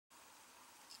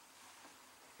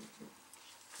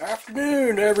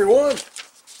Afternoon, everyone.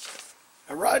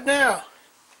 And right now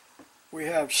we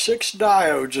have 6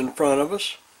 diodes in front of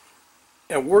us,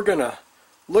 and we're going to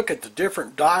look at the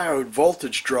different diode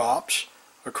voltage drops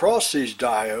across these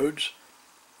diodes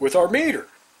with our meter.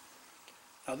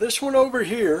 Now this one over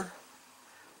here,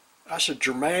 that's a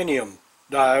germanium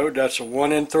diode. That's a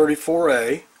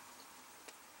 1N34A.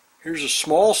 Here's a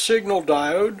small signal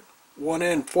diode,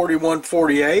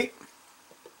 1N4148.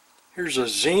 Here's a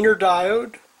Zener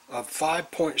diode of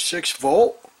 5.6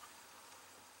 volt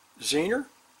Zener.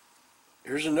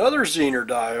 Here's another Zener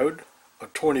diode, a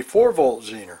 24 volt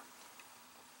Zener.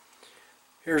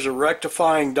 Here's a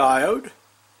rectifying diode.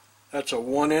 That's a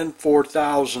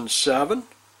 1N4007.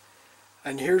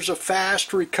 And here's a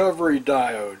fast recovery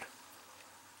diode,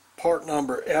 part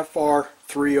number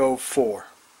FR304.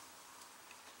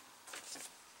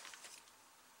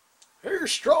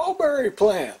 Here's Strawberry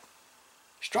Plant.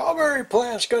 Strawberry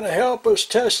Plant's going to help us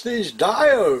test these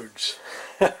diodes.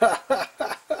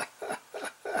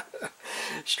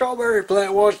 Strawberry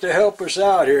Plant wants to help us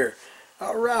out here.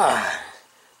 All right.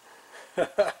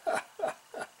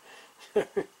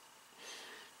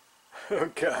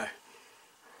 Okay.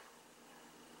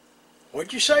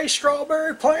 What'd you say,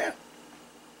 Strawberry Plant?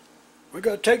 We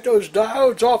got to take those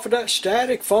diodes off of that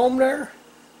static foam there?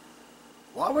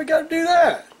 Why we got to do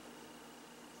that?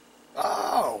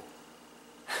 Oh.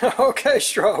 Okay,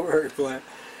 Strawberry Plant.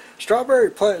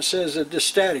 Strawberry Plant says that this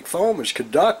static foam is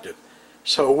conductive,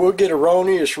 so we'll get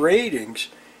erroneous readings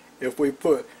if we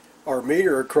put our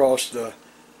meter across the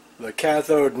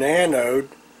cathode and anode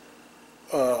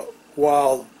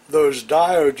while those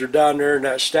diodes are down there in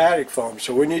that static foam.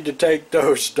 So we need to take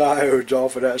those diodes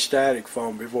off of that static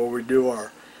foam before we do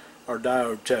our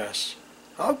diode tests.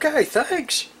 Okay,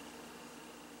 thanks,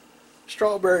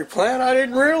 Strawberry Plant. I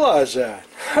didn't realize that.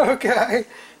 Okay,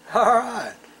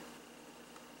 alright.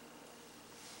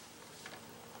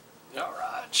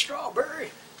 Alright,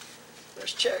 Strawberry.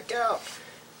 Let's check out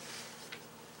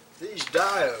these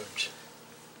diodes.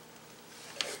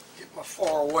 Get my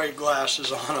far away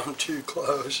glasses on, I'm too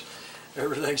close.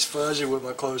 Everything's fuzzy with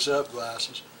my close-up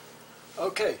glasses.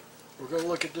 Okay, we're going to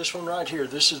look at this one right here.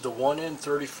 This is the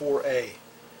 1N34A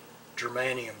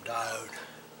germanium diode.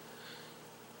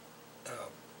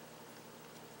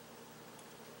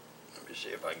 Let me see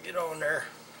if I can get on there.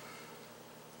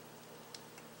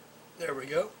 There we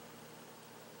go.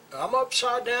 I'm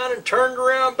upside down and turned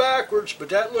around backwards, but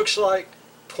that looks like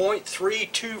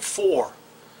 0.324.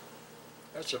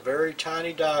 That's a very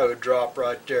tiny diode drop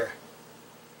right there.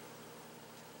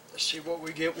 Let's see what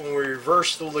we get when we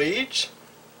reverse the leads.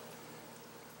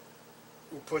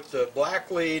 We'll put the black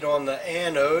lead on the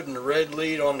anode and the red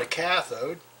lead on the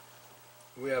cathode.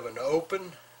 We have an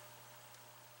open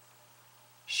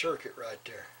circuit right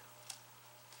there.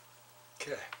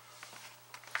 Okay.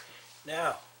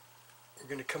 Now we're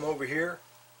going to come over here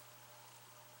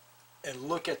and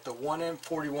look at the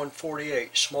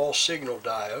 1N4148 small signal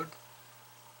diode.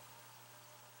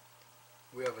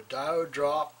 We have a diode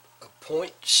drop of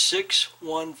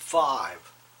 0.615.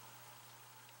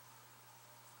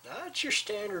 Now that's your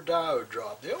standard diode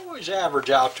drop. They always average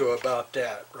out to about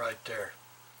that right there.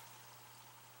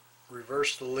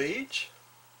 Reverse the leads,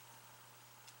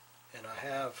 and I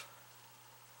have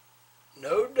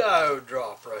no diode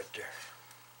drop right there.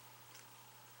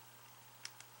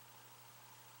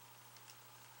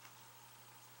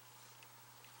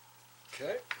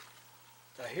 Okay,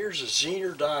 now here's a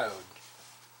Zener diode.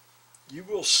 You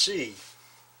will see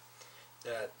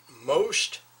that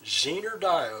most Zener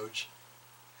diodes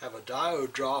have a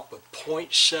diode drop of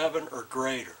 0.7 or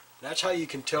greater. That's how you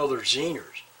can tell they're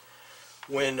Zeners.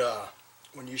 When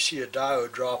you see a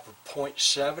diode drop of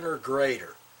 0.7 or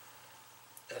greater,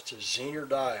 that's a Zener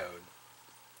diode.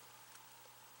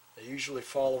 They usually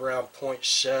fall around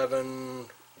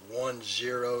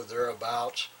 0.710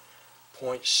 thereabouts,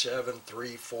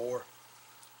 0.734.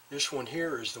 This one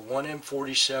here is the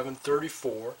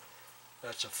 1M4734.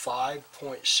 That's a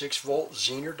 5.6 volt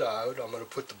Zener diode. I'm going to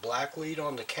put the black lead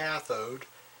on the cathode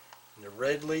and the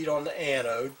red lead on the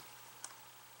anode.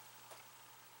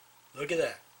 Look at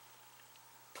that.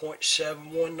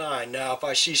 0.719. Now if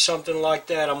I see something like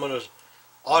that, I'm going to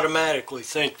automatically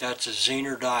think that's a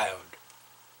Zener diode.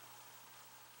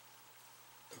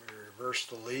 Let me reverse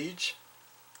the leads.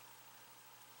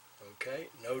 Okay,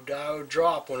 no diode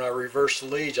drop when I reverse the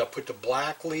leads. I put the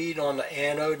black lead on the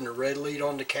anode and the red lead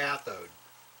on the cathode.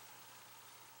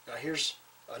 Now here's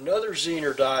another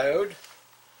Zener diode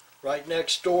right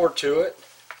next door to it.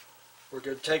 We're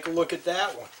going to take a look at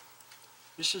that one.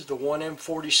 This is the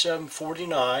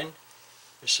 1M4749.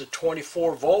 It's a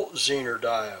 24 volt Zener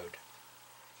diode.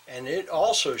 and it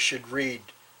also should read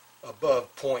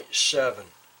above 0.7.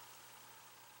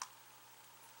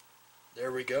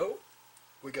 There we go.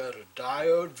 We got a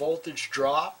diode voltage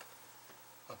drop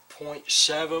of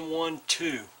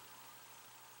 0.712.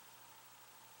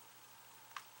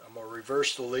 I'm going to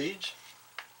reverse the leads.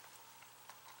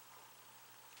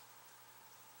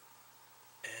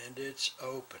 And it's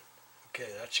open. Okay,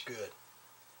 that's good.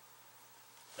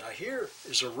 Now here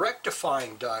is a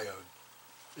rectifying diode.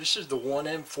 This is the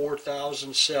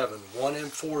 1M4007,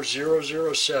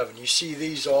 1M4007. You see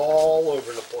these all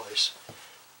over the place.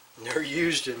 And they're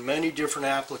used in many different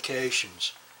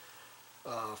applications,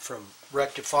 from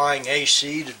rectifying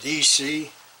AC to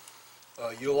DC.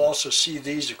 You'll also see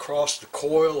these across the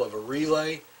coil of a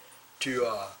relay to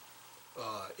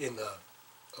in the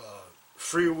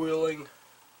freewheeling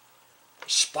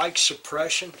spike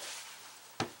suppression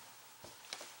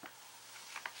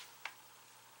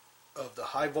of the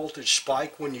high voltage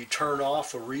spike when you turn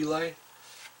off a relay.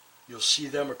 You'll see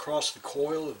them across the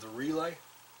coil of the relay.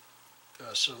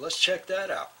 So let's check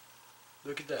that out.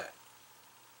 Look at that.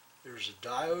 There's a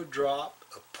diode drop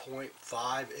of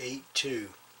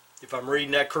 0.582. If I'm reading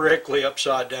that correctly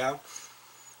upside down.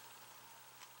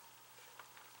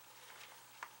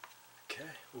 Okay,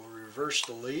 we'll reverse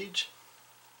the leads.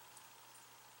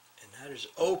 And that is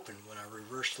open when I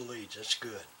reverse the leads. That's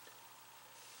good.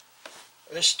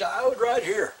 This diode right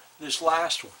here, this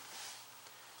last one,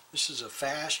 this is a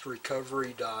fast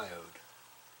recovery diode.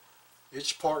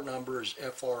 Its part number is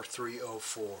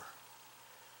FR304.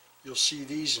 You'll see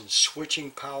these in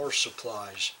switching power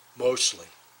supplies mostly.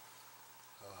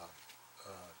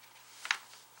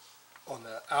 On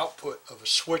the output of a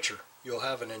switcher, you'll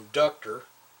have an inductor.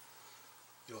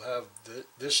 You'll have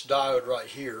this diode right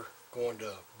here going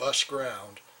to bus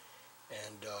ground,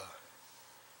 and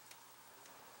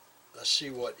let's see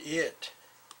what diode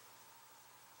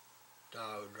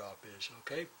drop is.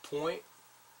 Okay,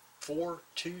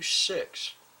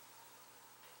 0.426.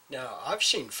 Now, I've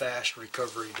seen fast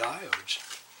recovery diodes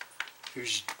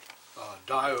whose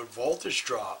diode voltage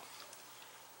drop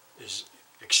is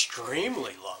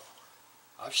extremely low.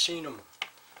 I've seen them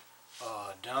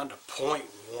down to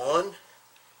 0.125,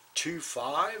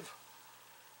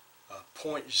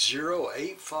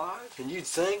 0.085, and you'd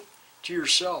think to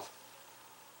yourself,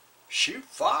 shoot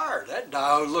fire, that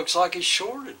diode looks like it's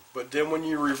shorted. But then when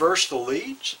you reverse the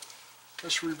leads,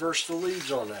 let's reverse the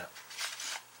leads on that.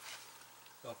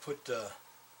 I'll put the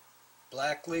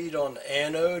black lead on the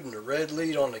anode and the red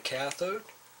lead on the cathode,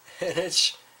 and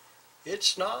it's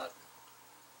not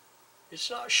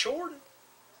shorted.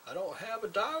 I don't have a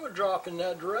diode drop in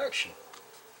that direction,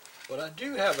 but I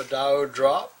do have a diode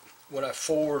drop when I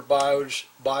forward bias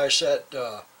that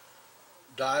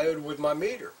diode with my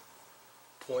meter,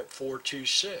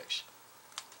 0.426.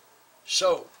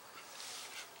 So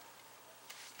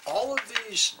all of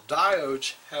these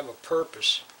diodes have a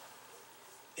purpose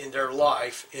in their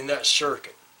life in that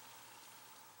circuit.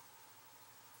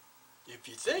 If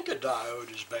you think a diode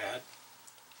is bad,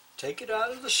 take it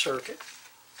out of the circuit,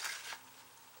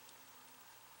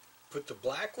 put the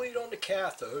black lead on the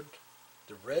cathode,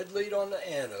 the red lead on the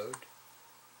anode,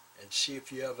 and see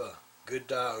if you have a good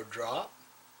diode drop.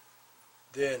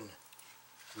 Then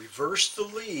reverse the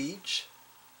leads,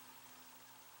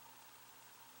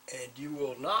 and you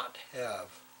will not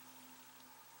have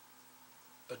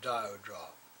a diode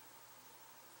drop.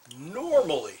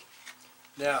 Normally.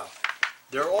 Now,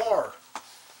 there are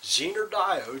Zener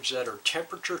diodes that are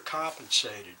temperature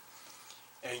compensated,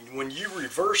 and when you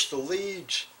reverse the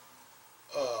leads,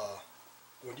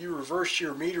 when you reverse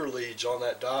your meter leads on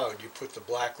that diode, you put the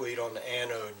black lead on the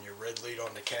anode and your red lead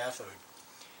on the cathode.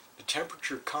 The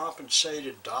temperature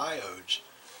compensated diodes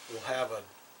will have a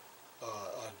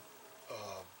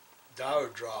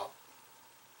diode drop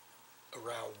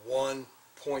around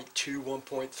 1.2,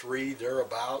 1.3,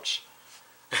 thereabouts.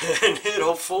 And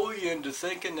it'll fool you into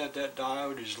thinking that that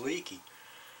diode is leaky,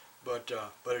 but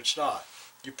it's not.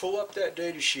 You pull up that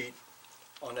data sheet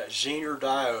on that Zener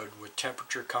diode with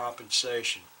temperature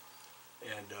compensation,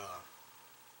 and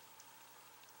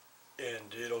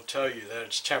it'll tell you that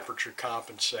it's temperature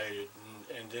compensated,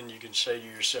 and then you can say to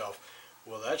yourself,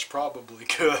 well, that's probably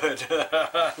good.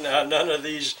 Now, none of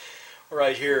these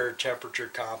right here are temperature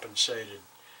compensated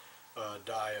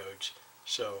diodes,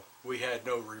 so we had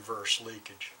no reverse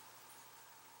leakage.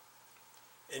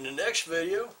 In the next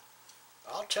video,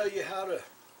 I'll tell you how to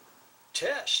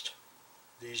test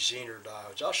these Zener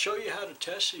diodes. I'll show you how to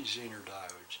test these Zener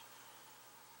diodes.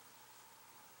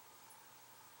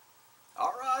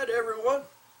 Alright everyone,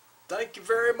 thank you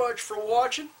very much for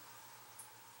watching.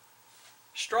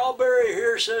 Strawberry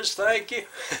here says thank you.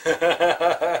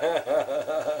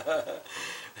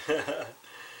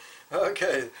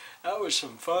 Okay, that was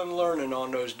some fun learning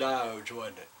on those diodes,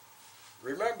 wasn't it?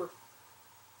 Remember,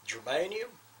 germanium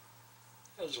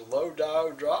has a low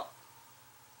diode drop.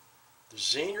 The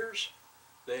Zehners,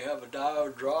 they have a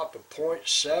diode drop of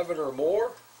 0.7 or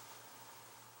more.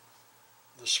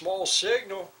 The small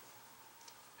signal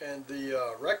and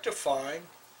the rectifying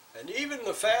and even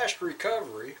the fast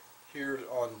recovery here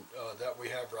on that we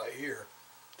have right here,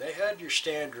 they had your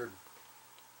standard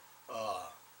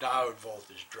diode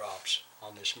voltage drops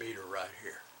on this meter right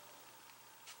here.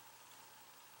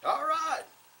 All right,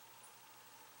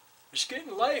 it's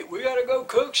getting late. We got to go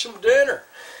cook some dinner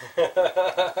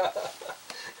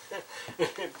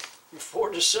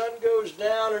before the sun goes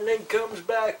down and then comes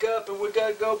back up, and we got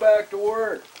to go back to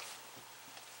work.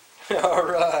 All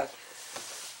right,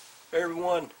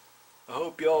 everyone, I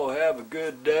hope y'all have a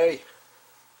good day.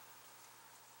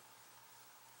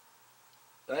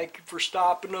 Thank you for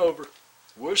stopping over.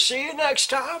 We'll see you next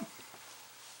time.